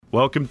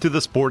Welcome to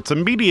the Sports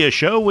and Media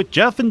Show with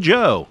Jeff and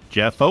Joe.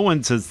 Jeff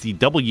Owens is the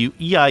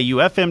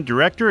WEIU-FM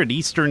director at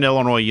Eastern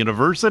Illinois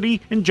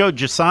University, and Joe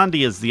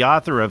Gisandi is the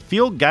author of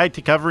Field Guide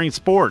to Covering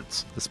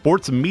Sports. The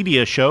Sports and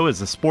Media Show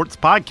is a sports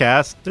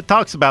podcast that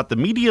talks about the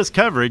media's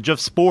coverage of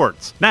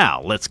sports.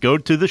 Now, let's go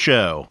to the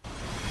show.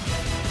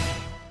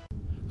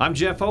 I'm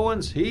Jeff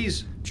Owens.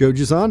 He's Joe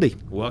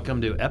Gisandi. Welcome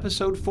to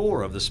episode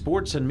 4 of the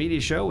Sports and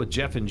Media Show with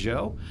Jeff and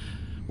Joe.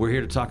 We're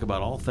here to talk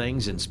about all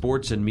things in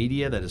sports and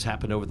media that has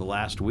happened over the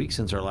last week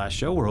since our last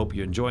show. We hope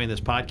you're enjoying this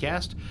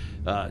podcast.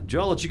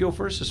 Joe, I'll let you go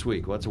first this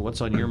week.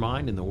 What's on your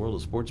mind in the world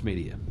of sports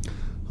media?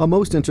 I'm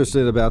most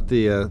interested about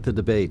the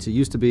debates. It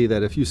used to be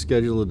that if you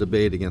schedule a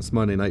debate against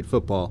Monday Night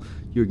Football,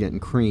 you're getting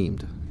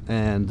creamed.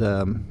 And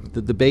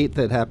the debate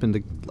that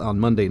happened on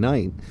Monday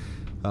night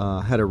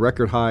had a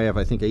record high of,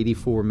 I think,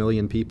 84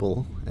 million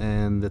people.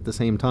 And at the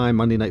same time,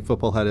 Monday Night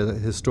Football had a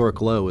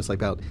historic low. It's like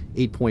about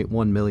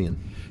 8.1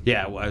 million.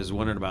 Yeah, I was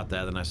wondering about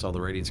that, and I saw the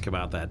ratings come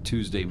out that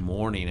Tuesday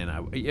morning,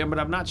 but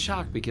I'm not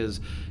shocked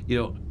because,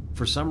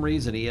 for some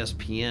reason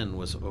ESPN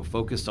was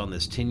focused on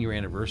this 10-year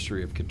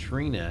anniversary of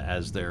Katrina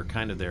as their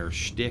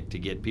shtick to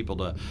get people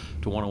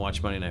to want to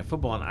watch Monday Night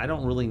Football, and I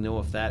don't really know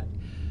if that,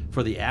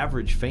 for the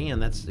average fan,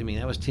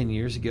 that was 10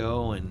 years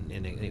ago,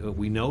 and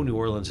we know New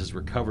Orleans has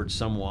recovered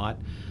somewhat.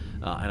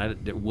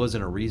 There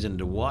wasn't a reason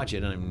to watch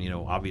it, and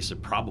obviously,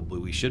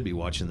 probably we should be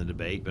watching the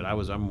debate. But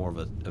I'm more of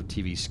a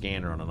TV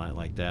scanner on a night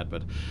like that.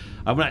 But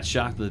I'm not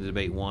shocked that the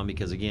debate won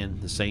because, again,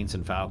 the Saints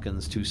and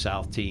Falcons, two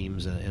South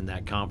teams in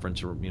that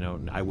conference,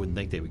 I wouldn't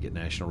think they would get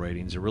national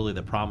ratings. And really,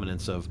 the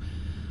prominence of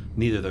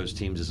neither of those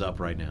teams is up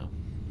right now.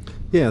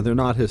 Yeah, they're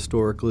not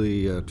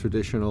historically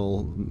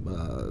traditional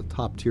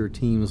top-tier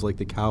teams like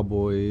the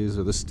Cowboys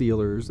or the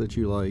Steelers that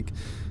you like.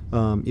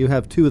 You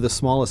have two of the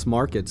smallest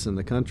markets in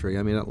the country.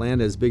 I mean,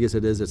 Atlanta, as big as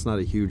it is, it's not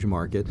a huge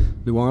market.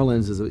 New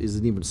Orleans is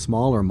an even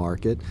smaller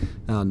market.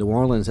 New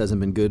Orleans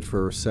hasn't been good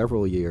for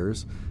several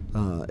years.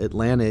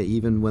 Atlanta,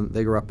 even when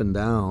they were up and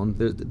down,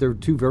 they're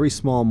two very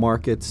small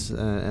markets,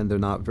 and they're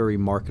not very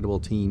marketable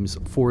teams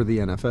for the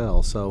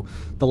NFL. So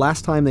the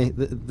last time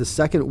the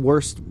second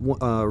worst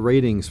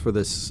ratings for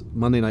this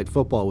Monday Night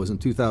Football was in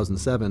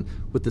 2007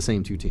 with the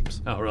same two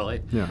teams. Oh,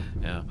 really? Yeah.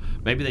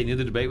 Maybe they knew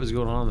the debate was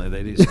going on.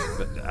 They just,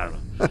 but I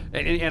don't know.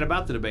 And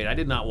about the debate, I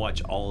did not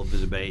watch all of the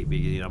debate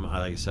because,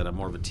 like I said, I'm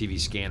more of a TV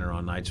scanner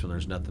on nights when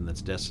there's nothing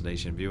that's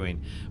destination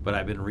viewing. But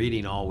I've been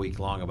reading all week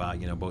long about,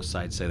 both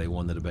sides say they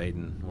won the debate,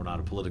 and we're not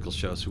a political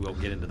show, so we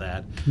won't get into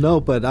that. No,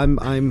 but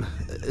I'm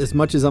as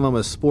much as I'm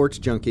a sports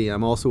junkie,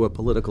 I'm also a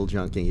political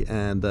junkie,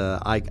 and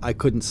I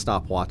couldn't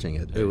stop watching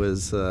it. It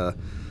was,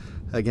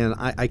 again,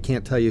 I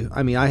can't tell you.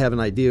 I mean, I have an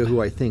idea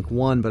who I think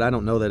won, but I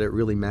don't know that it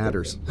really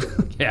matters.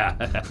 Yeah,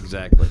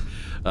 exactly.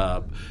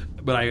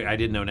 But I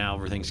didn't know now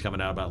everything's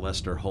coming out about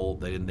Lester Holt.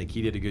 They didn't think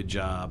he did a good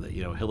job. That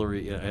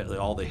Hillary,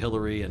 all the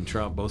Hillary and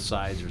Trump, both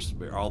sides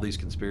are all these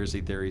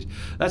conspiracy theories.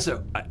 That's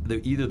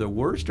either the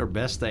worst or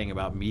best thing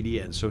about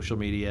media and social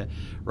media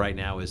right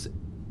now is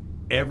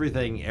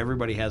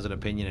everybody has an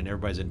opinion, and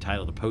everybody's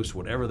entitled to post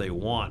whatever they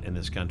want in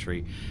this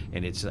country,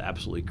 and it's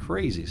absolutely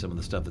crazy some of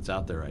the stuff that's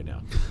out there right now.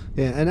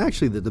 Yeah, and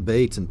actually the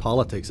debates and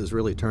politics has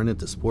really turned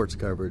into sports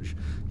coverage.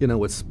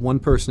 It's one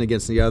person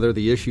against the other.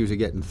 The issues are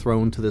getting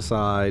thrown to the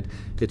side.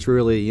 It's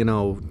really,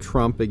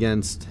 Trump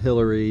against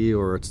Hillary,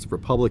 or it's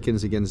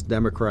Republicans against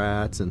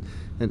Democrats, and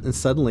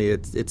suddenly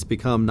it's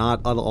become not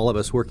all of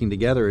us working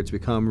together. It's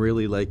become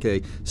really like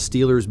a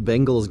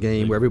Steelers-Bengals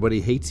game where everybody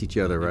hates each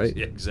other, right?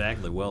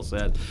 Exactly. Well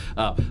said.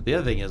 The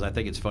other thing is, I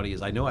think it's funny,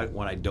 is I know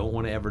what I don't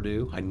want to ever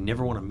do. I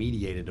never want to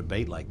mediate a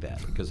debate like that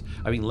because,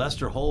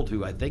 Lester Holt,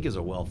 who I think is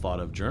a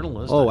well-thought-of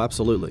journalist. Oh,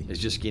 absolutely. Is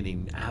just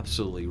getting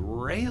absolutely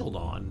railed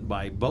on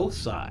by both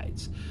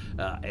sides.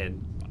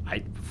 And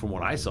from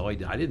what I saw, I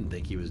didn't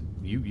think he was.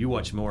 You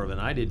watched more than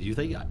I did. Do you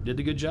think he did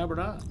a good job or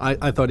not?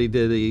 I thought he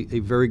did a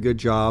very good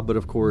job, but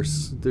of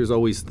course, there's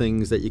always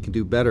things that you can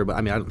do better. But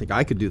I don't think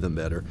I could do them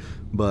better.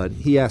 But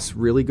he asked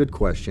really good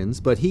questions.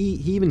 But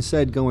he even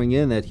said going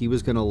in that he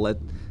was going to let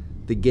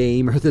the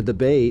game or the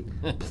debate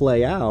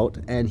play out,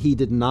 and he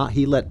did not.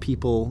 He let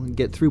people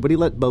get through, but he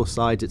let both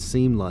sides, it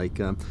seemed like.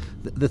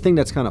 The thing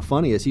that's kind of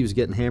funny is he was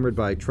getting hammered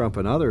by Trump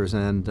and others,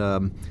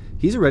 and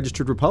he's a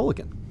registered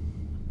Republican.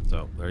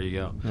 So there you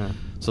go. Yeah.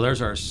 So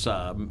there's our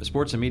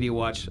Sports and Media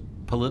Watch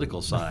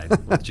political side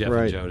with Jeff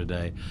Right. and Joe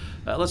today.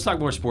 Let's talk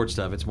more sports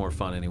stuff. It's more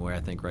fun anyway, I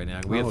think, right now.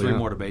 We have three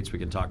more debates we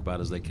can talk about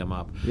as they come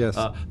up. Yes.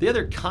 The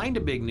other kind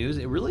of big news,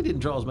 it really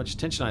didn't draw as much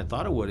attention as I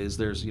thought it would, is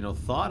there's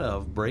thought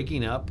of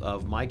breaking up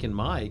of Mike and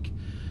Mike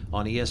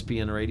on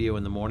ESPN Radio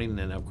in the morning,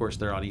 and of course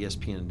they're on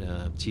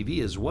ESPN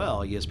TV as well,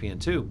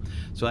 ESPN2.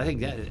 So I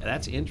think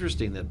that's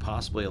interesting that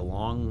possibly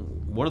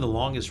one of the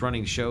longest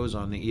running shows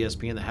on the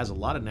ESPN that has a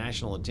lot of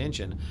national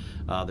attention,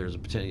 there's a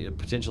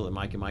potential that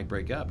Mike and Mike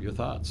break up. Your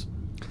thoughts?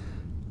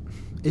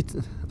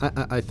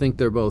 I think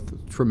they're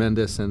both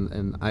tremendous,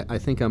 and I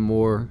think I'm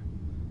more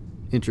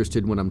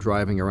interested when I'm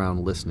driving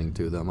around listening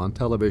to them. On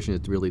television,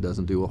 it really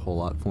doesn't do a whole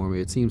lot for me.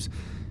 It seems,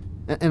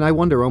 and I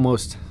wonder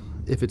almost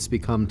if it's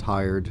become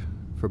tired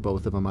for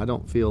both of them. I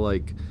don't feel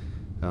like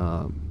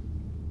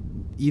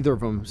either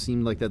of them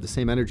seem like they have the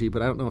same energy,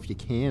 but I don't know if you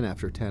can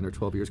after 10 or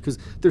 12 years, because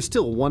they're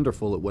still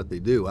wonderful at what they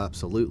do,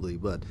 absolutely.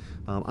 But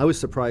I was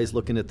surprised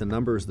looking at the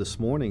numbers this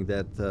morning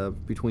that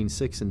between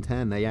 6 and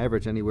 10, they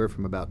average anywhere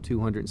from about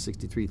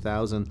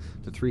 263,000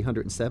 to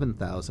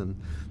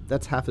 307,000.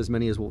 That's half as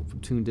many as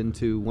tuned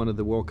into one of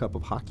the World Cup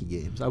of Hockey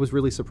games. I was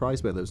really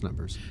surprised by those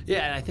numbers.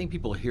 Yeah, and I think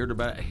people hear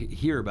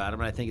about them,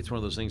 and I think it's one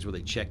of those things where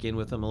they check in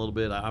with them a little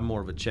bit. I'm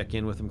more of a check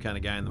in with them kind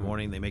of guy in the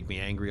morning. They make me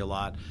angry a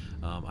lot.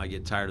 I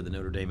get tired of the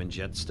Notre Dame and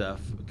Jets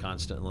stuff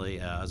constantly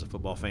as a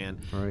football fan.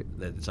 Right.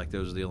 It's like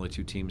those are the only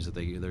two teams that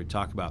they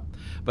talk about.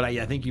 But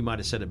I think you might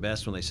have said it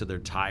best when they said they're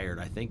tired.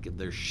 I think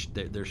their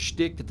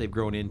shtick that they've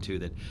grown into,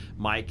 that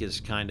Mike is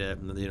kind of,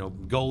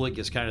 Golic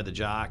is kind of the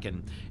jock,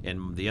 and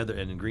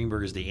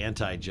Greenberg is the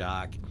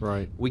anti-jock.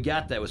 Right. We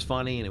got that. It was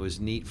funny and it was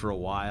neat for a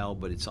while,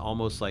 but it's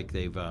almost like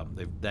they've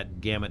that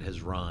gamut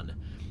has run.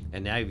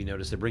 And now, if you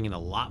notice, they're bringing a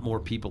lot more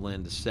people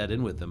in to set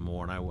in with them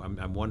more, and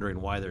I'm wondering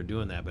why they're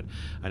doing that. But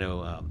I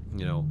know,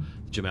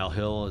 Jamel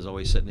Hill is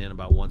always sitting in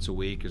about once a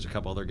week. There's a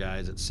couple other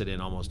guys that sit in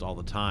almost all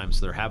the time,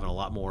 so they're having a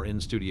lot more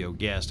in-studio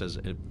guests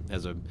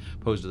as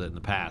opposed to that in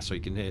the past. So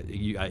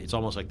it's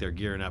almost like they're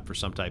gearing up for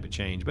some type of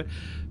change. But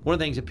one of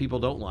the things that people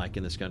don't like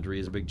in this country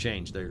is a big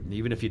change.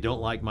 Even if you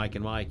don't like Mike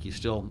and Mike,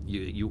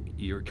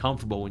 you're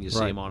comfortable when you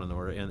see him on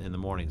in the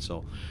morning.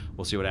 So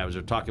we'll see what happens.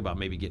 They're talking about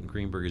maybe getting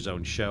Greenberg his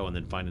own show and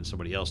then finding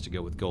somebody else to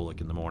go with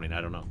Golic in the morning.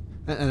 I don't know.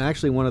 And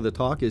actually, one of the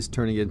talk is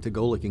turning it into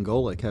Golic and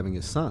Golic having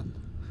his son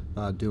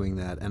doing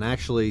that. And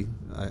actually,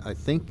 I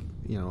think,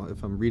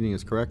 if I'm reading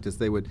this correct, is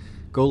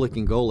Golic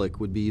and Golic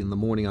would be in the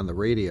morning on the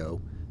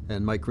radio,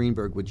 and Mike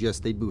Greenberg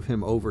they'd move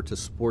him over to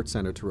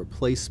SportsCenter to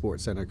replace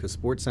SportsCenter, because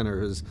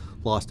SportsCenter has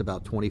lost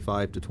about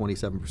 25 to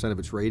 27% of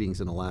its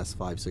ratings in the last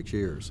 5-6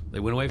 years. They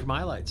went away from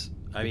highlights.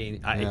 I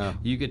mean,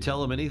 you could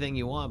tell them anything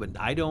you want,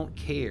 but I don't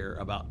care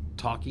about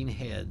talking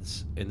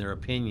heads and their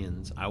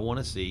opinions. I want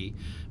to see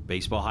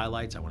baseball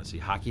highlights. I want to see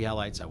hockey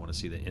highlights. I want to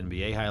see the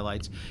NBA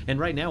highlights. And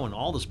right now, when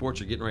all the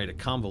sports are getting ready to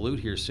convolute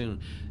here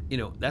soon,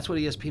 that's what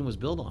ESPN was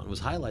built on, was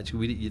highlights that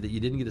you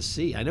didn't get to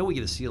see. I know we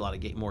get to see a lot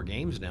of more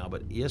games now,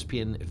 but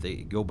ESPN, if they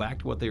go back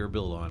to what they were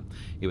built on,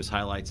 it was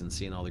highlights and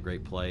seeing all the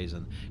great plays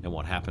and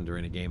what happened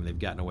during a game. And they've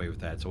gotten away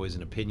with that. It's always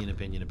an opinion.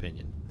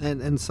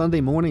 And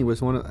Sunday morning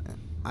was one of...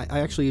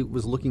 I actually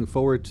was looking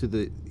forward to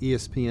the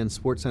ESPN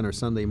SportsCenter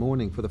Sunday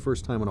morning for the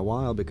first time in a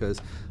while, because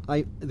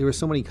there were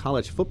so many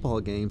college football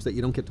games that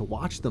you don't get to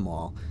watch them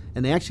all,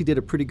 and they actually did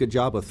a pretty good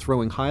job of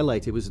throwing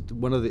highlights. It was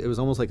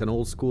almost like an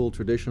old school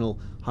traditional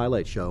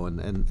highlight show,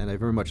 and I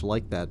very much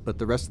liked that. But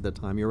the rest of the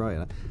time, you're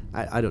right.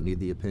 I don't need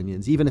the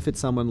opinions, even if it's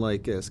someone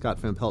like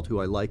Scott Van Pelt, who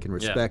I like and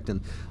respect, and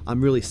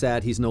I'm really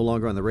sad he's no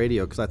longer on the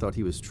radio, because I thought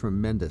he was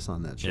tremendous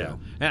on that show. Yeah,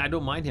 and I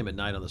don't mind him at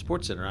night on the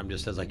SportsCenter. I'm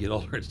just, as I get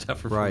older, it's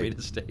tougher for me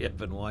to stay up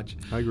and watch.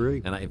 I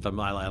agree. And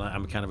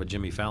I'm kind of a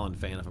Jimmy Fallon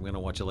fan. If I'm going to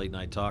watch a late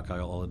night talk,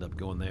 I'll end up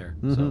going there.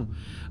 Mm-hmm.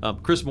 So,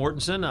 Chris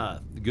Mortensen,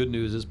 the good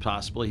news is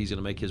possibly he's going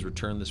to make his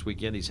return this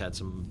weekend. He's had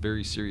some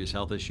very serious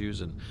health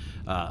issues, and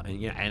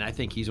I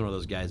think he's one of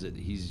those guys that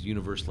he's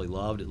universally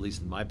loved, at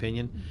least in my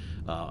opinion.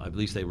 At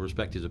least they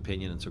respect his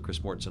opinion, and so Chris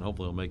Mortensen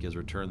hopefully will make his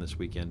return this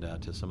weekend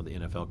to some of the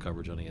NFL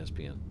coverage on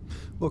ESPN.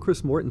 Well,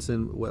 Chris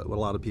Mortensen, what a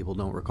lot of people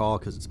don't recall,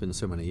 because it's been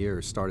so many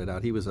years, started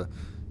out, he was an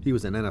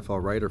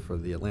NFL writer for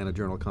the Atlanta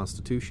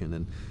Journal-Constitution,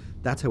 and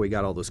that's how we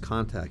got all those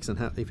contacts.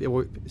 And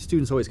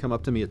students always come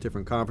up to me at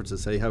different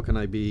conferences, say, how can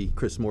I be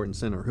Chris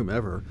Mortensen or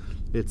whomever?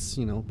 It's,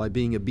 by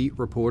being a beat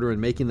reporter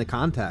and making the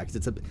contacts.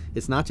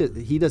 It's not just,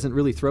 he doesn't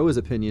really throw his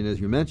opinion, as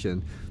you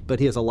mentioned, but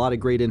he has a lot of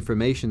great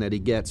information that he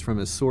gets from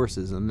his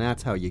sources, and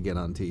that's how you get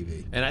on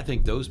TV. And I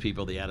think those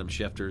people, the Adam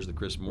Schefters, the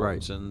Chris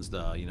Mortensens,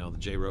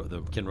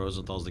 the Ken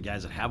Rosenthal's, the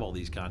guys that have all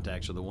these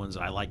contacts are the ones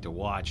that I like to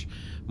watch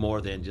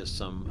more than just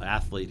some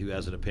athlete who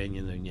has an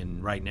opinion.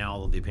 And right now,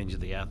 all of the opinions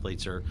of the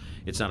athletes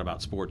it's not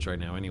about sports right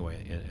now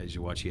anyway, as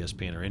you watch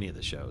ESPN or any of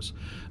the shows.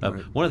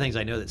 One of the things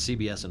I know that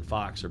CBS and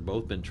Fox have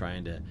both been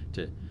trying to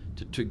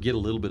get a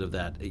little bit of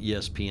that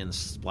ESPN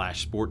 /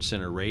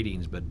 SportsCenter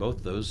ratings, but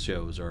both those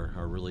shows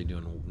are really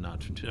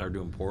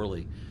doing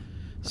poorly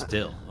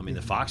still. I mean,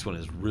 the Fox one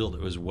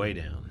it was way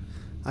down.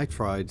 I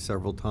tried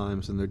several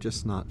times, and they're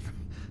just not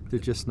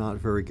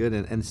very good.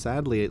 And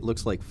sadly, it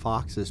looks like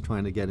Fox is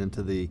trying to get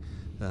into the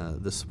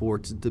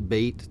sports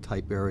debate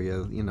type area,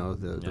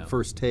 the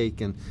First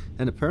Take, and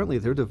apparently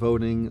they're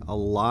devoting a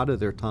lot of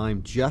their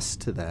time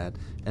just to that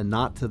and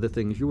not to the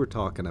things you were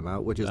talking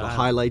about, which is the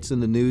highlights in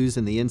the news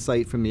and the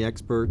insight from the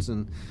experts.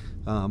 And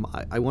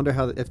I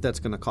wonder if that's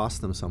going to cost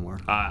them somewhere.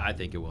 I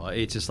think it will.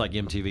 It's just like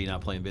MTV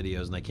not playing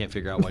videos, and they can't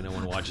figure out why no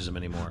one watches them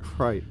anymore.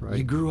 Right.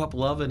 You grew up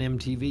loving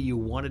MTV. You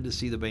wanted to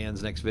see the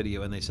band's next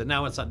video, and they said,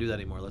 no, let's not do that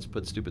anymore. Let's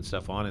put stupid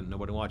stuff on, and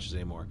nobody watches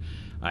anymore.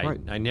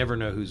 I never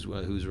know who's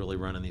really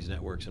running these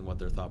networks and what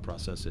their thought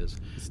process is.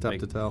 It's tough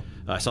to tell.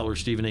 I saw where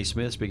Stephen A.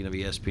 Smith, speaking of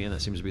ESPN,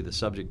 that seems to be the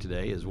subject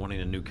today, is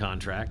wanting a new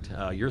contract.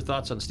 Your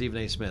thoughts on Stephen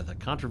A. Smith?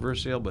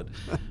 Controversial, but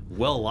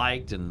well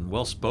liked and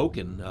well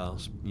spoken,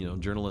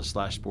 journalist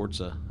 /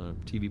 sports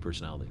TV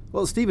personality.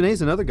 Well, Stephen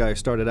A.'s another guy who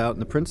started out in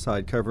the print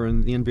side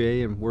covering the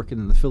NBA and working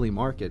in the Philly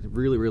market.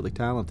 Really, really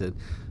talented.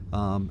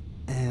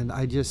 And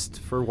I just,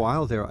 for a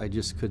while there, I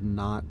just could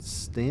not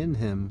stand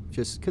him,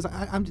 just because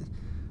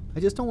I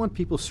just don't want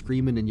people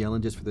screaming and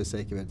yelling just for the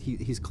sake of it.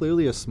 He's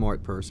clearly a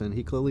smart person.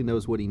 He clearly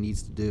knows what he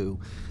needs to do.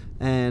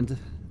 And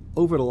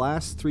over the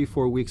last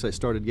 3-4 weeks, I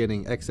started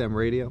getting XM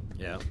radio.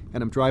 Yeah.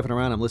 And I'm driving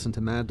around, I'm listening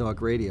to Mad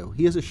Dog Radio.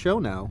 He has a show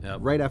now,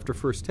 right after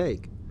First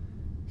Take.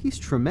 He's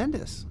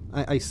tremendous.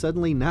 I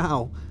suddenly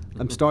now,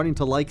 I'm starting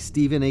to like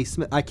Stephen A.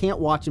 Smith. I can't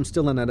watch him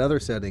still in that other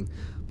setting,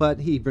 but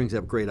he brings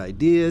up great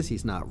ideas.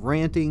 He's not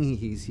ranting.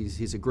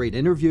 He's a great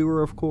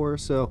interviewer, of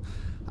course. So,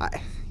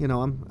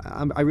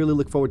 I really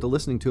look forward to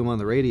listening to him on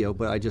the radio,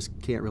 but I just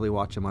can't really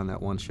watch him on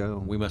that one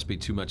show. We must be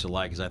too much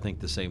alike, because I think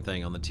the same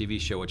thing on the TV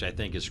show, which I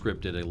think is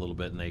scripted a little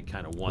bit, and they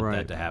kind of want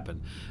that to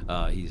happen.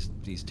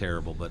 He's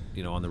terrible, but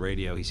on the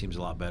radio he seems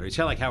a lot better. He's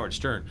kind of like Howard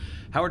Stern.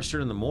 Howard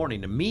Stern in the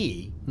morning, to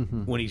me,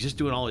 when he's just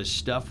doing all his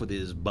stuff with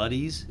his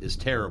buddies, is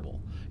terrible.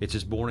 It's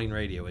just boring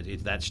radio.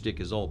 That shtick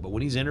is old. But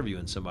when he's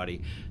interviewing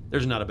somebody,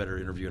 there's not a better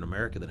interview in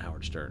America than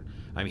Howard Stern.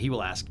 I mean, he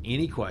will ask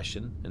any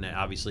question, and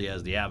obviously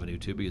has the avenue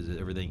to, because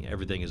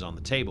everything is on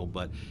the table.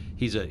 But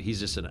he's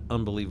just an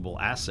unbelievable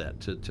asset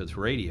to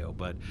radio.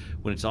 But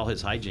when it's all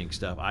his hijinks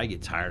stuff, I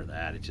get tired of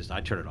that.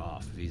 I turn it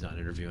off if he's not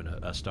interviewing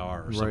a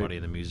star or somebody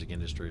in the music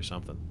industry or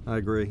something. I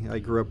agree. I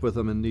grew up with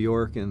him in New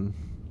York and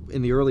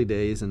in the early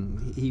days,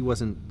 and it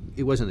wasn't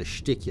a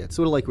shtick yet.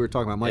 Sort of like we were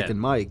talking about Mike and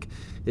Mike.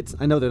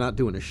 I know they're not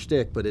doing a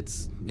shtick, but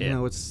it's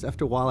it's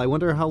after a while. I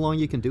wonder how long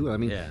you can do it. I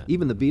mean,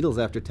 even the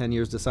Beatles after 10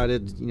 years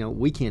decided,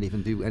 we can't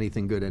even do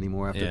anything good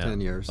anymore after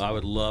 10 years. I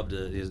would love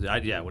to.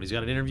 When he's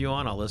got an interview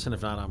on, I'll listen.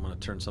 If not, I'm going to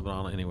turn something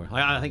on anyway.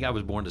 I think I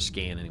was born to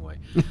scan anyway.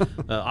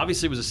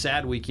 Obviously, it was a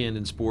sad weekend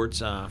in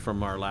sports.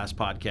 From our last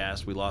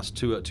podcast, we lost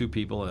two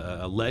people,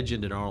 a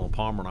legend in Arnold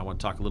Palmer, and I want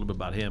to talk a little bit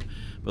about him.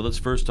 But let's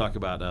first talk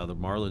about the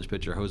Marlins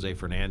pitcher Jose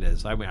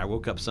Fernandez. I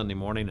woke up Sunday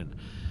morning and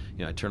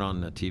I turn on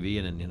the TV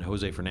and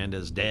Jose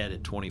Fernandez dead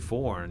at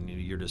 24, and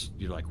you're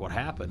like, what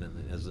happened?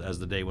 And as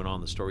the day went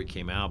on, the story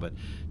came out. But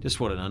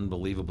just what an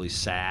unbelievably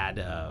sad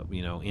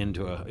end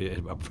to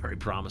a very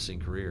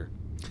promising career.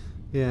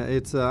 Yeah,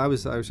 it's. I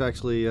was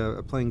actually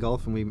playing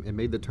golf, and we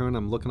made the turn.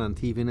 I'm looking on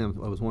TV, and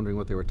I was wondering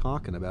what they were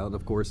talking about. And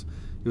of course,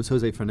 it was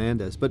Jose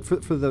Fernandez. But for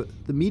the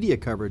media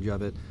coverage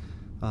of it.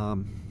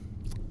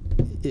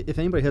 If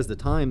anybody has the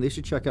time, they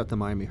should check out the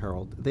Miami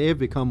Herald. They have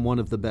become one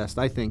of the best,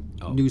 I think,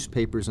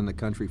 newspapers in the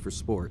country for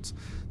sports.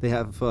 They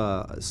have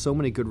so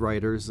many good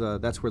writers.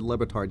 That's where Le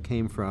Batard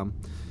came from.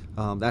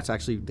 That's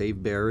actually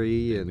Dave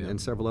Barry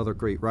and several other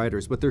great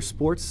writers. But their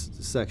sports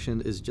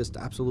section is just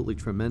absolutely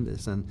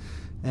tremendous. And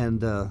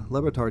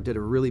Le Batard did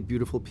a really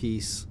beautiful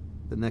piece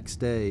the next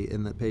day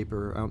in the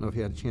paper. I don't know if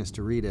you had a chance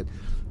to read it,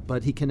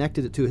 but he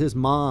connected it to his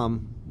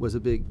mom was a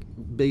big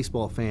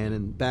baseball fan,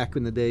 and back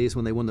in the days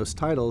when they won those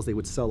titles, they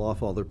would sell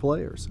off all their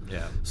players.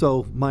 Yeah.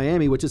 So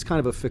Miami, which is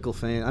kind of a fickle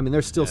fan, I mean,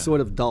 they're still sort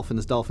of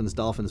Dolphins.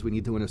 We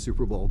need to win a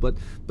Super Bowl, but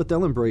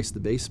they'll embrace the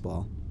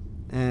baseball.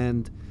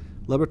 And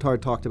Le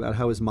Batard talked about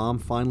how his mom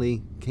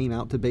finally came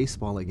out to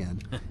baseball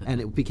again,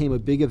 and it became a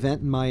big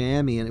event in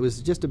Miami, and it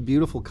was just a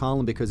beautiful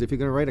column, because if you're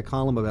going to write a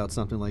column about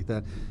something like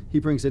that, he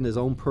brings in his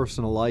own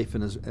personal life,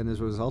 and as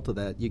a result of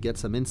that, you get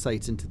some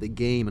insights into the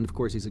game, and of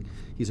course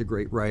he's a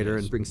great writer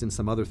and brings in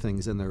some other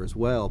things in there as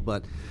well.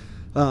 But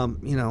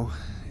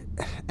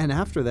and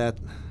after that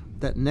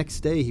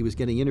next day he was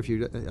getting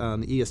interviewed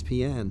on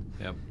ESPN,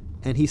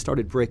 and he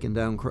started breaking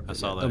down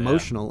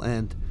emotional,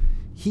 and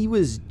he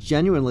was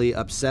genuinely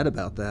upset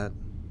about that,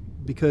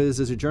 because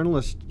as a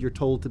journalist, you're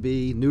told to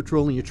be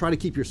neutral and you try to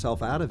keep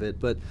yourself out of it.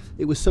 But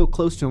it was so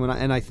close to him,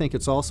 and I think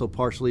it's also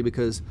partially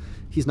because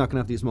he's not going to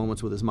have these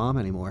moments with his mom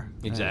anymore.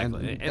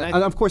 Exactly. And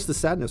of course, the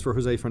sadness for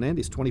Jose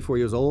Fernandez, 24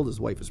 years old, his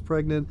wife is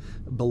pregnant,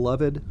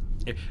 beloved.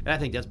 And I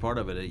think that's part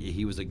of it.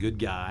 He was a good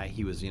guy.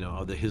 He was,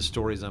 his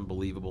story is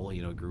unbelievable.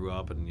 Grew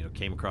up and,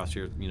 came across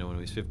here, when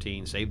he was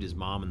 15, saved his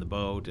mom in the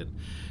boat, and,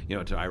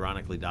 to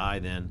ironically die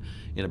then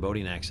in a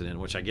boating accident,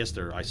 which I guess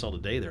I saw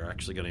today they're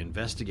actually going to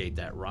investigate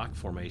that rock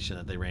formation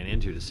that they ran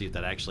into to see if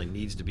that actually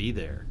needs to be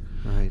there.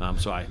 Right.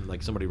 So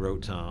somebody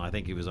wrote, I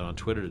think he was on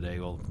Twitter today,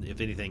 well, if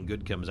anything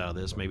good comes out of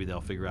this, maybe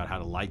they'll figure out how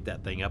to light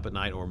that thing up at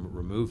night or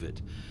remove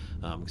it,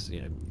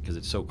 because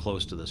it's so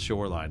close to the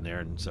shoreline there.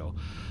 And so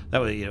that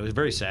was, it was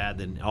very sad.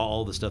 Then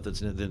all the stuff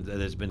that's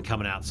been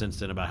coming out since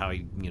then about how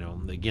he,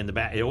 again,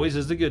 it always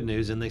is the good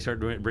news, and they start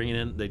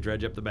they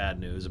dredge up the bad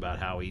news about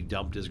how he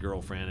dumped his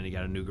girlfriend and he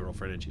got a new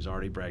girlfriend and she's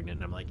already pregnant.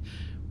 And I'm like,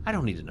 I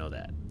don't need to know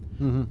that.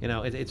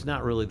 Mm-hmm. It's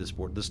not really the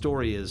sport. The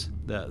story is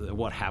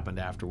what happened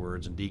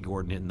afterwards, and Dee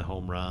Gordon hitting the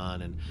home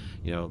run, and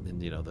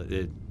and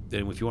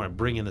if you want to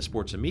bring in the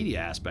sports and media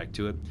aspect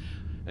to it,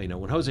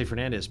 when Jose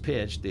Fernandez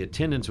pitched, the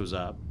attendance was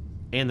up,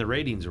 and the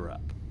ratings were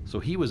up. So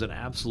he was an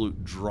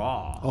absolute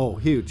draw. Oh,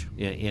 huge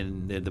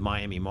in the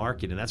Miami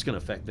market, and that's going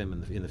to affect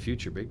them in the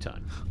future big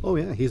time. Oh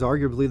yeah, he's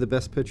arguably the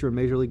best pitcher in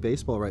Major League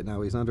Baseball right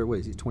now. He's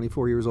he's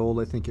 24 years old,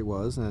 I think it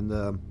was,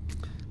 and.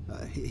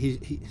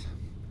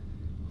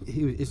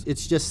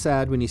 It's just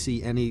sad when you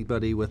see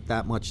anybody with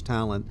that much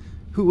talent,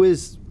 who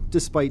is,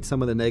 despite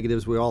some of the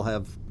negatives, we all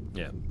have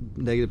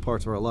negative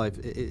parts of our life.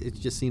 It's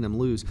just seen him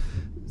lose.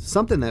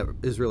 Something that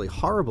is really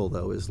horrible,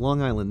 though, is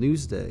Long Island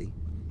Newsday.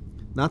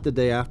 Not the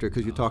day after,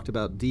 because you talked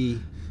about D.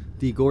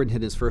 Gordon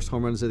hit his first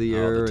home runs of the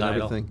year and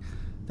everything.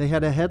 They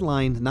had a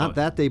headline, not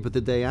that day, but the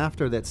day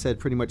after, that said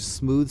pretty much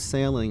smooth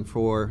sailing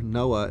for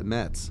Noah at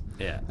Mets.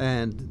 Yeah.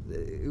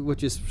 And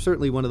which is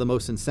certainly one of the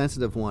most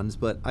insensitive ones,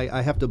 but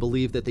I have to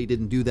believe that they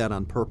didn't do that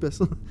on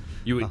purpose.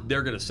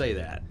 They're going to say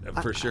that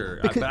for sure.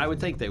 But I would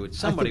think they would.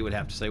 Somebody would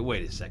have to say,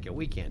 "Wait a second,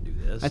 we can't do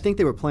this." I think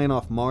they were playing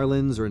off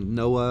Marlins or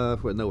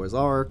Noah's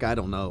Ark. I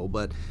don't know,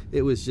 but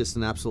it was just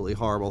an absolutely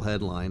horrible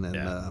headline.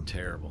 And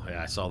terrible.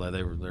 Yeah, I saw that.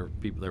 There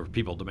were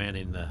people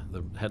demanding the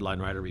headline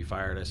writer be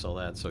fired. I saw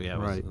that. So yeah, it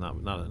was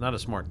not a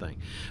smart thing.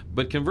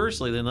 But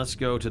conversely, then let's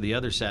go to the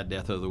other sad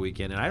death of the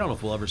weekend. And I don't know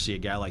if we'll ever see a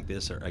guy like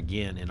this again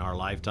in our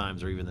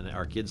lifetimes or even in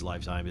our kids'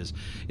 lifetime.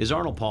 Is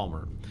Arnold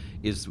Palmer.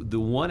 Is the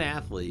one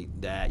athlete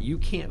that you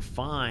can't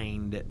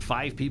find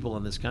 5 people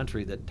in this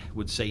country that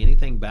would say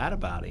anything bad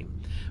about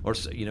him, or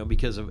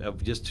because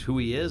of just who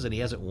he is, and he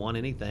hasn't won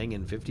anything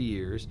in 50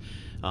 years.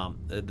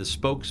 The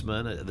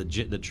spokesman,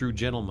 the true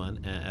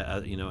gentleman,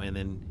 and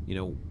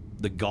then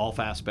the golf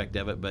aspect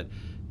of it, but.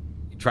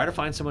 Try to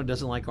find someone who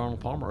doesn't like Arnold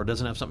Palmer or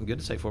doesn't have something good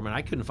to say for him, and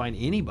I couldn't find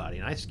anybody.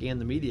 And I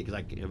scanned the media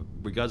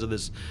because of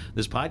this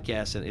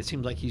podcast, and it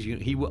seems like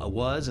he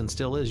was and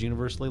still is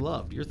universally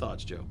loved. Your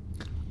thoughts, Joe?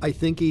 I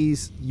think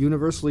he's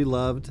universally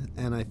loved,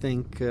 and I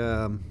think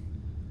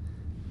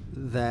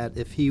that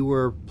if he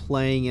were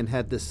playing and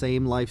had the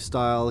same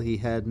lifestyle he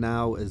had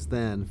now as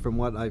then, from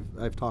what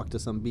I've talked to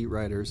some beat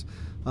writers,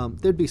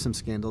 there'd be some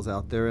scandals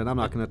out there, and I'm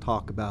not going to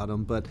talk about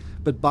them.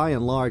 But by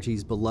and large,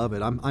 he's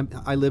beloved.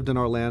 I lived in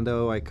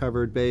Orlando. I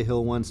covered Bay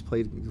Hill once.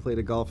 Played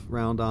a golf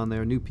round on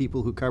there. Knew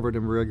people who covered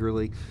him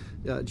regularly.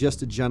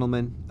 Just a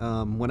gentleman.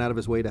 Went out of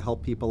his way to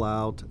help people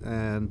out,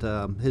 and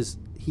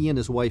he and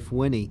his wife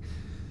Winnie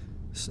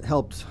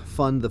helped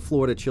fund the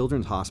Florida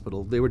Children's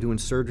Hospital. They were doing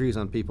surgeries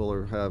on people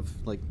or have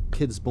like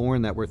kids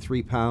born that were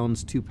 3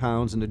 pounds, 2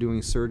 pounds, and they're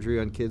doing surgery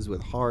on kids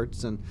with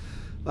hearts, and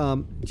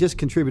just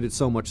contributed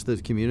so much to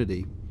the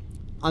community.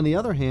 On the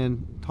other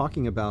hand,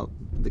 talking about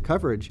the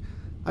coverage,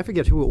 I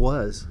forget who it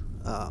was.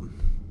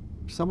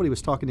 Somebody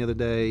was talking the other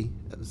day,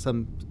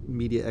 some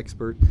media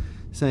expert,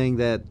 saying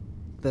that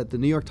the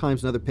New York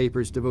Times and other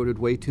papers devoted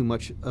way too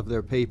much of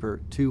their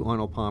paper to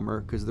Arnold Palmer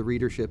because the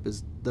readership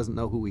doesn't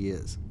know who he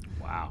is.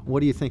 Wow. What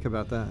do you think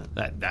about that?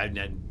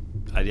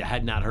 I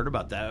had not heard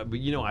about that, but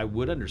I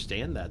would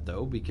understand that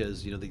though,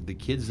 because the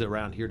kids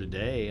around here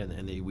today,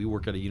 and we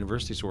work at a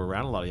university, so we're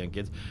around a lot of young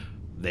kids.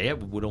 They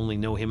would only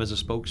know him as a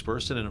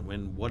spokesperson,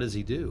 and what does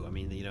he do? I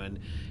mean,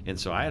 and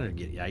so I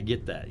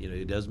get that.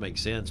 It does make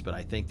sense, but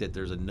I think that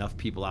there's enough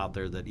people out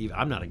there that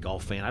I'm not a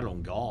golf fan. I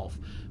don't golf,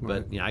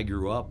 but I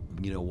grew up,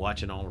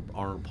 watching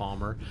Arnold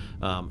Palmer,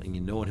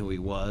 and knowing who he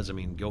was. I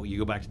mean, you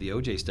go back to the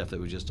OJ stuff that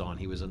was just on.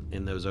 He was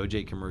in those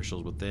OJ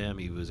commercials with them.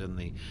 He was in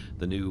the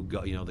new,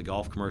 the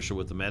golf commercial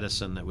with the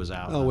medicine that was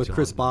out. Oh, with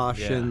Chris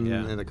Bosh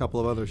and a couple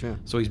of others. Yeah.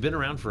 So he's been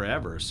around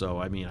forever. So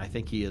I mean, I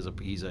think he was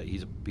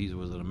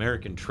an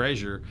American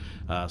treasure.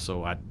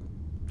 So I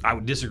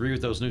would disagree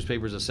with those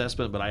newspapers'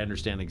 assessment, but I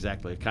understand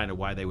exactly kind of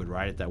why they would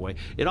write it that way.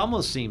 It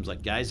almost seems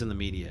like guys in the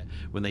media,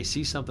 when they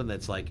see something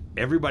that's like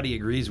everybody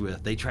agrees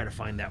with, they try to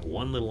find that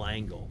one little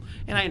angle.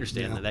 And I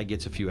understand that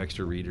gets a few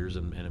extra readers,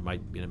 and it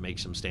might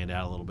makes them stand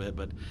out a little bit,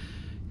 but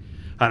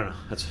I don't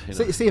know.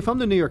 See, if I'm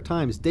the New York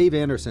Times, Dave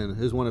Anderson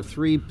is one of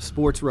 3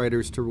 sports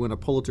writers to win a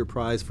Pulitzer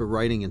Prize for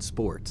writing in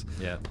sports.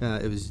 Yeah.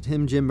 It was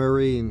him, Jim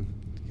Murray, and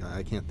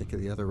I can't think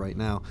of the other right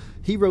now.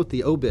 He wrote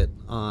the obit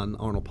on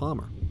Arnold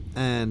Palmer,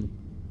 and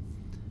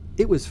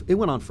it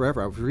went on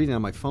forever. I was reading it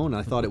on my phone, and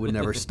I thought it would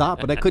never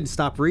stop, but I couldn't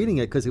stop reading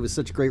it because it was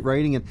such great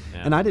writing,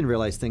 and I didn't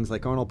realize things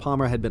like Arnold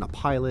Palmer had been a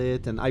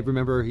pilot, and I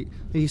remember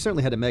he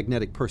certainly had a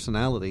magnetic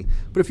personality.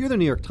 But if you're the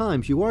New York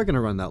Times, you are going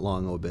to run that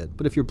long obit.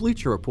 But if you're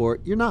Bleacher Report,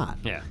 you're not.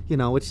 Yeah.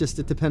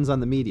 It depends on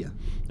the media.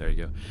 There you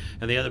go.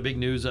 And the other big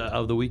news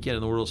of the weekend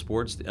in the world of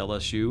sports, the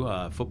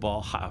LSU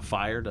football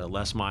fired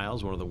Les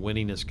Miles, one of the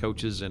winningest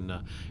coaches in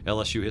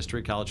LSU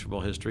history, college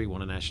football history.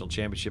 Won a national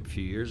championship a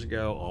few years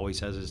ago. Always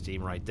has his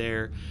team right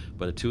there.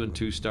 But a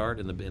 2-2 start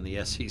in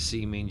the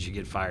SEC means you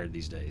get fired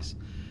these days.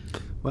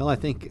 Well, I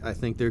think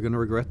they're going to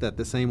regret that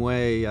the same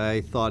way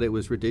I thought it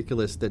was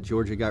ridiculous that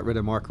Georgia got rid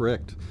of Mark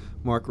Richt.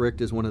 Mark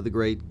Richt is one of the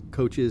great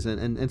coaches,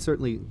 and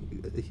certainly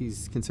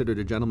he's considered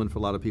a gentleman for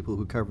a lot of people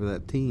who cover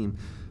that team.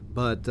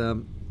 But,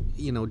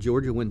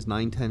 Georgia wins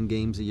 9-10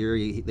 games a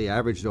year. They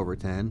averaged over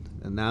 10,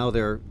 and now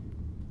they're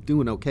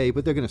doing okay,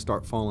 but they're going to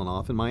start falling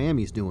off, and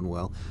Miami's doing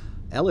well.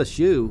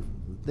 LSU,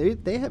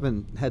 they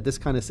haven't had this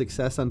kind of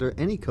success under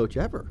any coach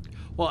ever.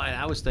 Well,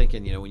 I was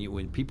thinking,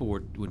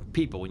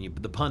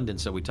 the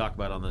pundits that we talk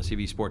about on the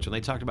TV Sports, when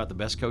they talked about the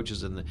best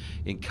coaches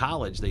in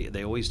college,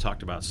 they always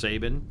talked about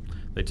Saban,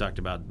 they talked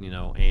about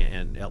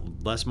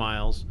and Les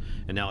Miles,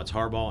 and now it's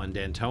Harbaugh and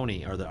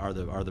D'Antoni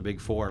are the big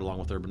 4, along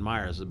with Urban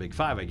Meyer as the big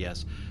 5, I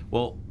guess.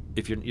 Well,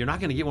 if you're not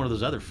going to get one of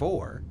those other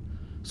 4,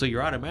 so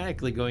you're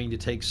automatically going to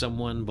take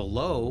someone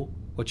below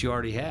what you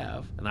already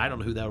have, and I don't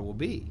know who that will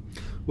be.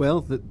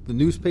 Well, the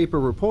newspaper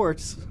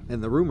reports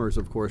and the rumors,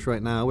 of course,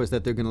 right now is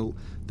that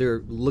they're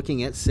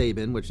looking at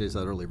Saban, which is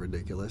utterly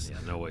ridiculous. Yeah,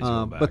 no way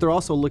going back. But they're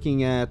also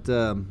looking at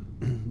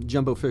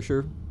Jimbo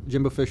Fisher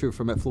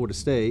from at Florida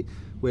State,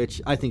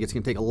 which I think it's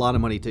going to take a lot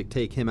of money to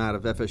take him out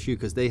of FSU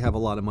because they have a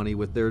lot of money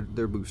with their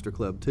booster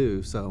club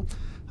too. So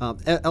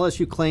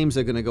LSU claims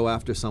they're going to go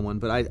after someone,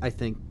 but I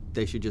think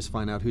they should just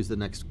find out who's the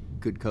next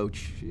good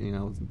coach,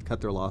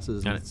 cut their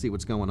losses and see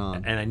what's going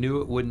on. And I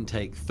knew it wouldn't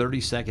take 30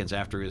 seconds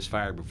after he was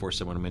fired before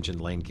someone mentioned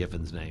Lane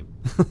Kiffin's name.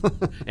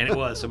 And it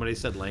was. Somebody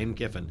said Lane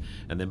Kiffin.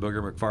 And then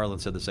Booger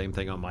McFarland said the same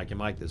thing on Mike and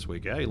Mike this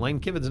week. Hey, Lane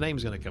Kiffin's name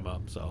is going to come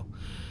up. So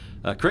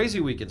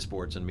crazy week in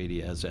sports and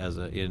media,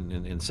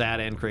 in sad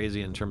and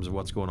crazy in terms of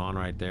what's going on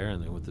right there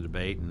and with the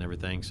debate and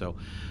everything. So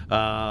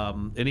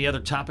any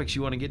other topics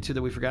you want to get to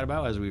that we forgot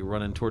about as we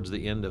run in towards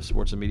the end of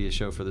Sports and Media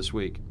Show for this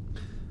week?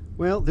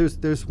 Well,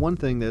 there's one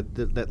thing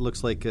that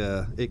looks like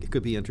it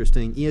could be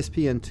interesting.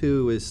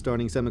 ESPN2 is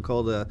starting something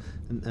called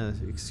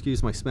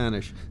excuse my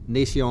Spanish,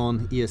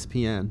 Nacion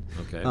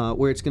ESPN,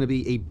 where it's going to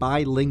be a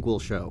bilingual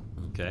show.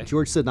 Okay.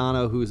 George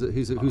Sedano, who's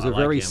a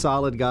very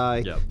solid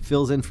guy,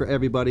 fills in for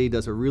everybody,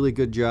 does a really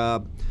good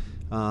job.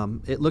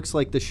 It looks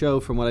like the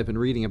show, from what I've been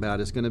reading about,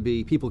 is going to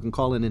be people can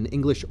call in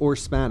English or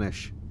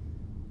Spanish,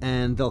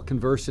 and they'll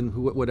converse in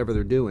whatever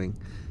they're doing.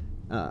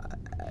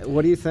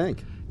 What do you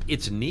think?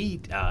 It's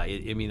neat.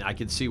 I mean, I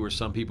can see where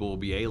some people will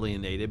be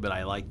alienated, but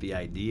I like the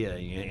idea.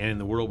 And in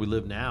the world we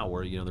live now,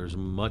 where there's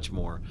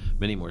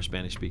many more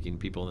Spanish-speaking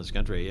people in this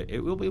country, it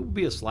will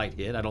be a slight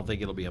hit. I don't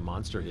think it'll be a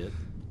monster hit.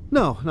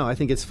 No, I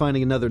think it's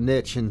finding another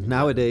niche. And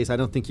nowadays, I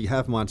don't think you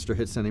have monster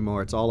hits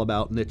anymore. It's all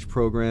about niche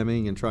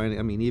programming and trying to.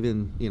 I mean,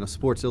 even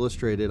Sports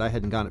Illustrated. I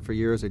hadn't gotten it for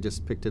years. I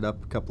just picked it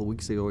up a couple of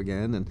weeks ago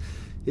again, and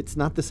it's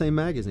not the same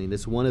magazine.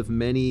 It's one of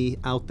many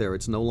out there.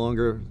 It's no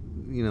longer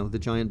the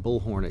giant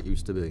bullhorn it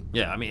used to be.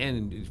 Yeah, I mean,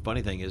 and the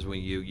funny thing is when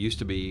you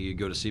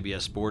go to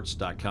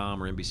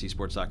CBSSports.com or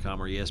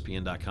NBCSports.com or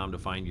ESPN.com to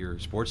find your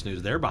sports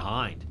news, they're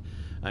behind.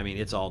 I mean,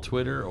 it's all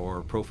Twitter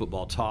or Pro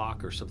Football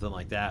Talk or something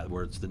like that,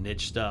 where it's the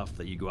niche stuff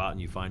that you go out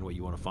and you find what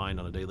you want to find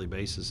on a daily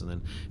basis. And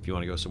then if you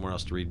want to go somewhere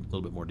else to read a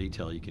little bit more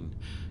detail, you can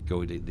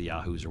go to the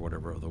Yahoos or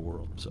whatever of the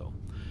world. So,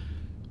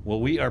 well,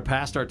 we are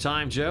past our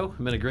time, Joe.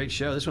 It's been a great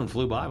show. This one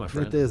flew by, my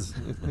friend. It is.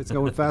 It's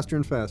going faster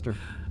and faster.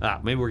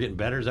 Maybe we're getting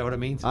better. Is that what it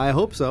means? I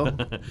hope so.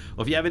 Well,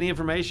 if you have any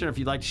information or if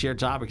you'd like to share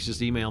topics,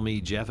 just email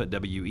me,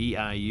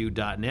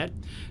 Jeff@weiu.net,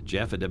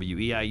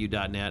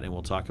 Jeff@weiu.net, and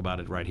we'll talk about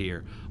it right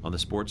here on the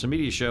Sports and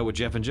Media Show with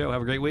Jeff and Joe.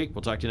 Have a great week.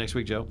 We'll talk to you next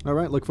week, Joe. All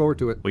right. Look forward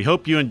to it. We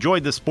hope you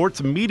enjoyed the Sports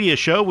and Media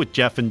Show with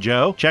Jeff and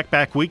Joe. Check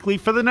back weekly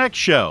for the next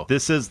show.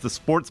 This is the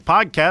sports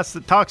podcast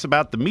that talks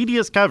about the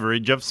media's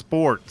coverage of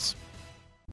sports.